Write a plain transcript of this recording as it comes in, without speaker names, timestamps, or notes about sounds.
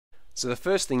So the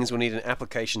first thing is we'll need an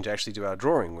application to actually do our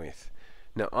drawing with.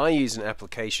 Now I use an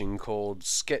application called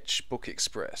Sketchbook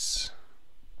Express.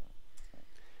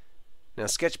 Now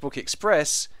Sketchbook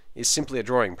Express is simply a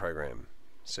drawing program.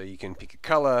 So you can pick a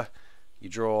color, you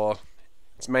draw.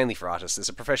 It's mainly for artists. There's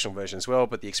a professional version as well,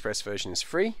 but the Express version is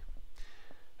free.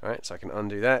 Alright, so I can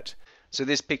undo that. So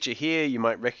this picture here you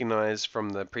might recognize from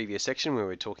the previous section where we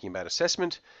were talking about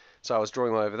assessment. So I was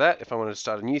drawing over that. If I wanted to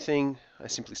start a new thing, I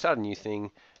simply start a new thing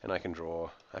and I can draw.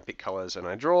 I pick colors and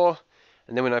I draw.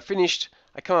 And then when I've finished,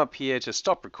 I come up here to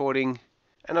stop recording,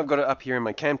 and I've got it up here in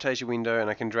my Camtasia window, and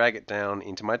I can drag it down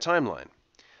into my timeline.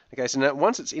 Okay, so now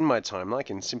once it's in my timeline, I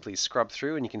can simply scrub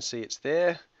through and you can see it's there.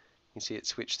 You can see it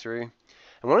switch through.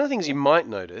 And one of the things you might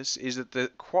notice is that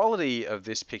the quality of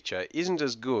this picture isn't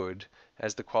as good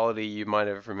as the quality you might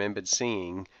have remembered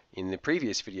seeing in the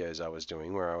previous videos I was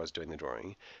doing where I was doing the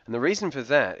drawing. And the reason for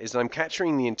that is that I'm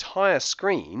capturing the entire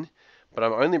screen, but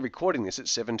I'm only recording this at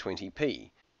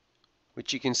 720p,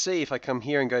 which you can see if I come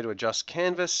here and go to adjust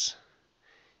canvas.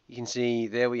 You can see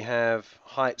there we have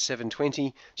height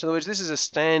 720. So in other words, this is a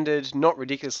standard, not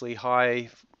ridiculously high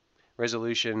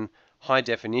resolution, high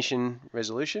definition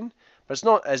resolution, but it's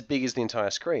not as big as the entire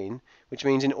screen, which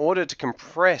means in order to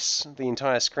compress the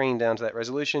entire screen down to that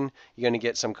resolution, you're going to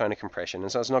get some kind of compression,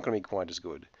 and so it's not going to be quite as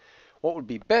good. What would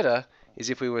be better is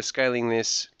if we were scaling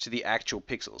this to the actual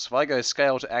pixels. If I go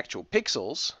scale to actual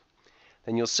pixels,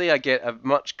 then you'll see I get a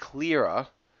much clearer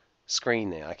screen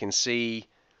there. I can see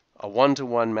a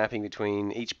one-to-one mapping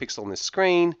between each pixel on this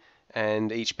screen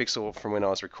and each pixel from when I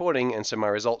was recording, and so my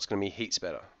result's going to be heaps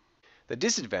better. The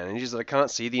disadvantage is that I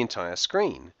can't see the entire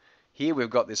screen. Here we've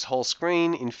got this whole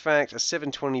screen. In fact, a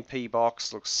 720p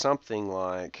box looks something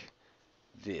like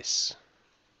this.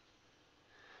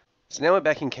 So now we're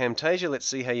back in Camtasia. Let's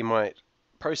see how you might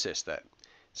process that.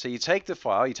 So you take the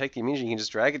file, you take the image, and you can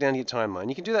just drag it down to your timeline.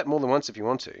 You can do that more than once if you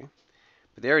want to.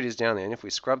 But there it is down there, and if we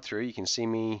scrub through, you can see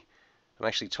me. I'm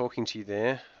actually talking to you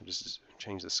there. I'll just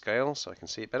change the scale so I can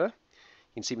see it better.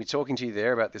 You can see me talking to you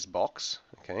there about this box.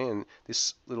 Okay, and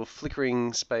this little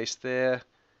flickering space there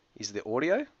is the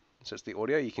audio. So it's the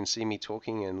audio. You can see me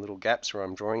talking and little gaps where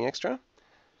I'm drawing extra.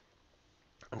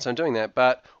 And so I'm doing that,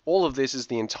 but all of this is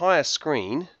the entire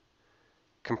screen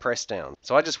compressed down.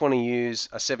 So I just want to use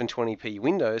a 720p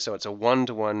window, so it's a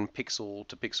 1-to-1 pixel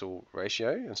to pixel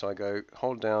ratio. And so I go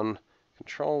hold down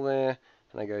Control there,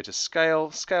 and I go to scale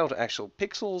to actual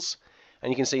pixels,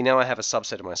 and you can see now I have a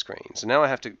subset of my screen. So now I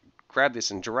have to grab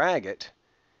this and drag it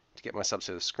to get my subset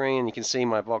of the screen. You can see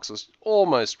my box is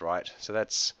almost right, so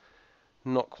that's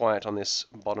not quite on this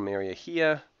bottom area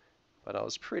here, but I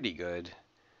was pretty good.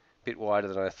 A bit wider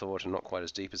than I thought and not quite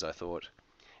as deep as I thought.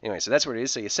 Anyway, so that's what it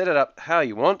is. So you set it up how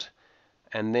you want,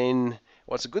 and then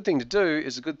what's a good thing to do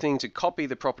is a good thing to copy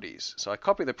the properties. So I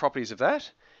copy the properties of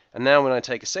that, and now when I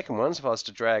take a second one, so if I was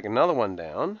to drag another one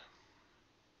down,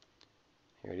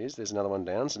 here it is, there's another one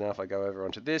down. So now if I go over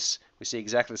onto this, we see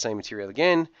exactly the same material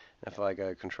again. And if I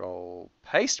go Control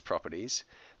Paste Properties,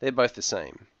 they're both the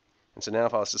same. And so now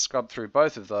if I was to scrub through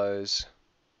both of those,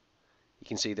 you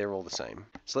can see they're all the same.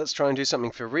 So let's try and do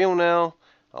something for real now.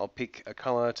 I'll pick a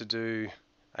color to do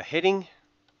a heading.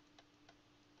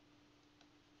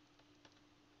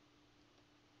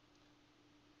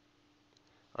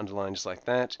 Underline just like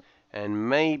that. And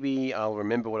maybe I'll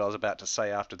remember what I was about to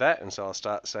say after that, and so I'll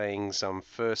start saying some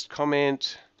first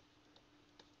comment.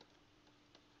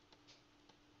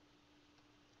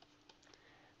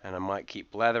 And I might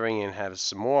keep blathering and have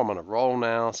some more. I'm on a roll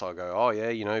now, so I'll go, oh yeah,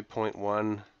 you know, point 1.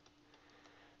 And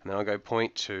then I'll go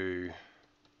point 2.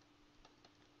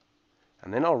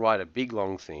 And then I'll write a big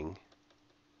long thing.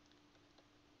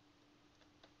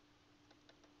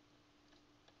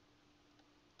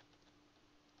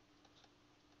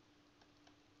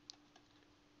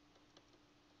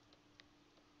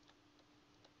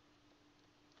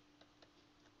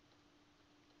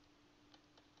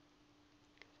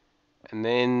 And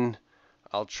then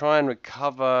I'll try and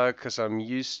recover because I'm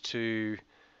used to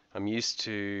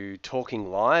talking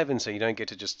live, and so you don't get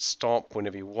to just stop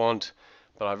whenever you want.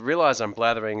 But I've realized I'm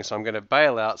blathering, so I'm going to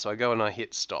bail out, so I go and I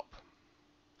hit stop.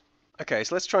 Okay,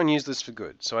 so let's try and use this for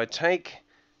good. So I take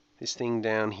this thing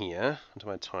down here onto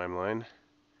my timeline,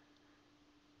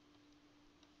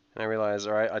 and I realize,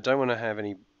 alright, I don't want to have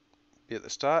any bit at the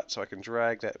start, so I can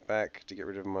drag that back to get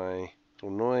rid of my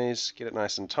little noise, get it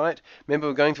nice and tight. Remember,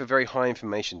 we're going for very high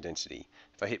information density.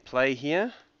 If I hit play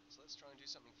here, so let's try and do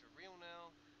something for real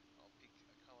now. I'll pick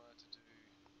a color to do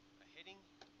a heading.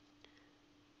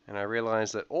 And I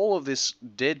realize that all of this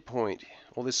dead point,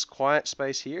 all this quiet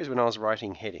space here is when I was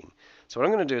writing heading. So what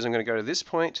I'm going to do is I'm going to go to this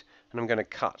point and I'm going to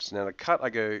cut. Now to cut I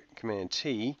go Command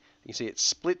T, You see it's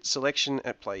split selection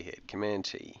at playhead, Command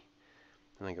T.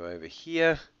 And I go over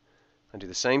here, I do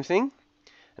the same thing.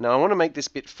 And now I want to make this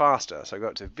bit faster, so I go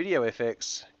up to Video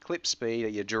FX, Clip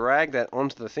Speed, you drag that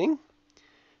onto the thing,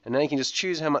 and now you can just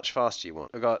choose how much faster you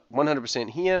want. I've got 100%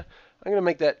 here, I'm going to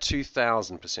make that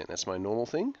 2000%, that's my normal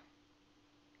thing.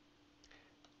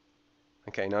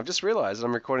 Okay, now I've just realized that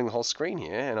I'm recording the whole screen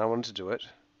here, and I wanted to do it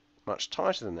much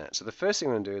tighter than that. So the first thing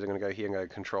I'm going to do is I'm going to go here and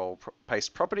go Control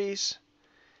Paste Properties,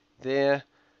 there,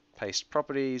 Paste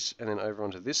Properties, and then over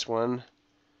onto this one,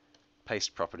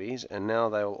 Paste Properties, and now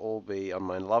they will all be on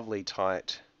my lovely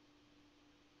tight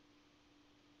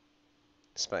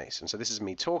space. And so this is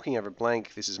me talking over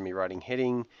blank, this is me writing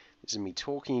heading, this is me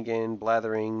talking again,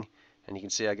 blathering, and you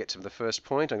can see I get to the first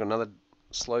point. I've got another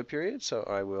slow period, so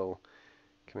I will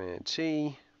Command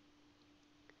T,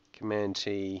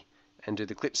 and do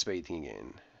the clip speed thing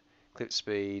again. Clip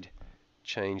speed,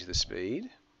 change the speed.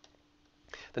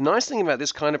 The nice thing about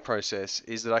this kind of process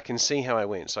is that I can see how I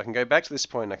went. So I can go back to this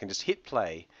point and I can just hit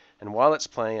play, and while it's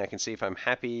playing I can see if I'm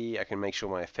happy, I can make sure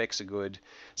my effects are good.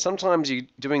 Sometimes you're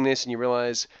doing this and you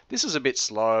realize this is a bit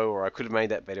slow, or I could have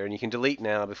made that better, and you can delete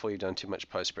now before you've done too much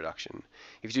post-production.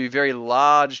 If you do very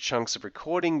large chunks of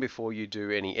recording before you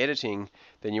do any editing,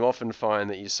 then you often find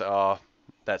that you say, oh,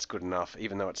 that's good enough,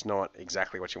 even though it's not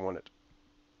exactly what you wanted.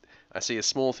 I see a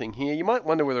small thing here. You might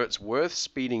wonder whether it's worth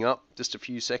speeding up just a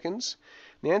few seconds.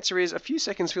 The answer is a few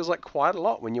seconds feels like quite a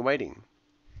lot when you're waiting.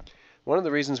 One of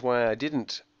the reasons why I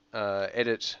didn't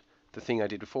edit the thing I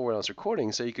did before when I was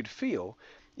recording, so you could feel,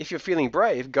 if you're feeling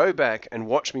brave, go back and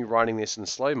watch me writing this in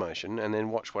slow motion and then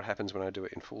watch what happens when I do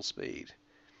it in full speed.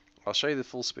 I'll show you the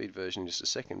full speed version in just a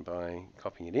second by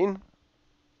copying it in.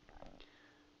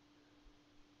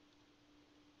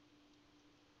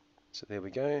 So there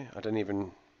we go.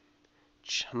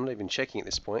 I'm not even checking at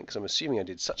this point because I'm assuming I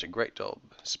did such a great job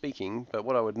speaking, but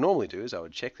what I would normally do is I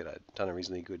would check that I'd done a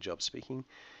reasonably good job speaking,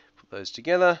 put those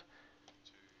together,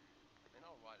 and then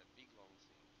I'll write a big long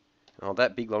thing. Oh,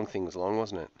 that big long thing was long,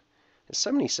 wasn't it? There's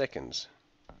so many seconds.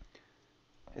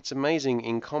 It's amazing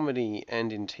in comedy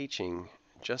and in teaching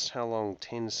just how long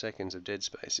 10 seconds of dead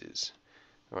space is.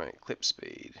 Alright, clip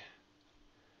speed.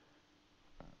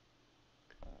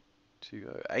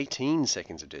 18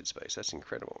 seconds of dead space, that's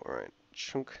incredible. Alright,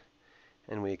 chunk,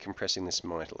 and we're compressing this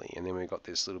mightily, and then we've got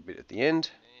this little bit at the end.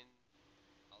 And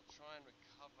I'll try and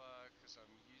recover because I'm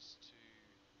used to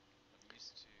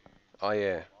oh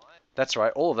yeah, that's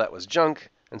right, all of that was junk,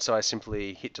 and so I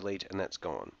simply hit delete and that's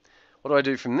gone. What do I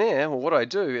do from there? Well, what I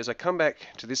do is I come back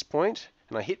to this point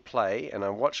and I hit play and I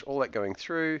watch all that going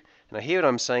through and I hear what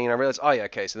I'm saying and I realize, oh yeah,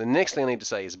 okay, so the next thing I need to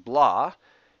say is blah,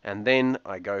 and then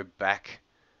I go back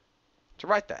to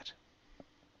write that.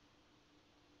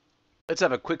 Let's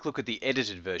have a quick look at the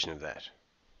edited version of that.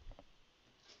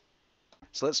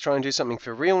 So let's try and do something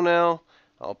for real now.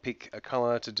 I'll pick a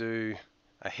color to do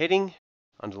a heading,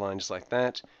 underline just like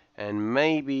that, and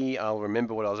maybe I'll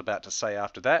remember what I was about to say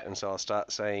after that, and so I'll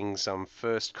start saying some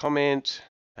first comment,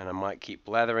 and I might keep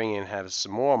blathering and have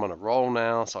some more. I'm on a roll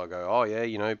now, so I'll go, oh yeah,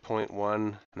 you know, point 1,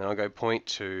 and then I'll go point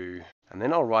 2, and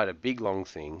then I'll write a big long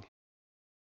thing.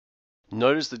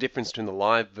 Notice the difference between the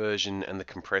live version and the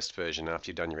compressed version after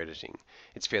you've done your editing.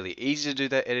 It's fairly easy to do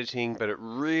that editing, but it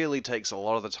really takes a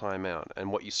lot of the time out. And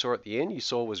what you saw at the end, you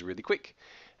saw was really quick.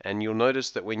 And you'll notice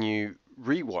that when you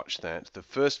rewatch that, the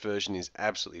first version is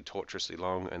absolutely torturously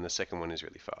long and the second one is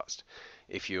really fast.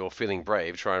 If you're feeling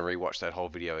brave, try and rewatch that whole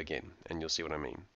video again and you'll see what I mean.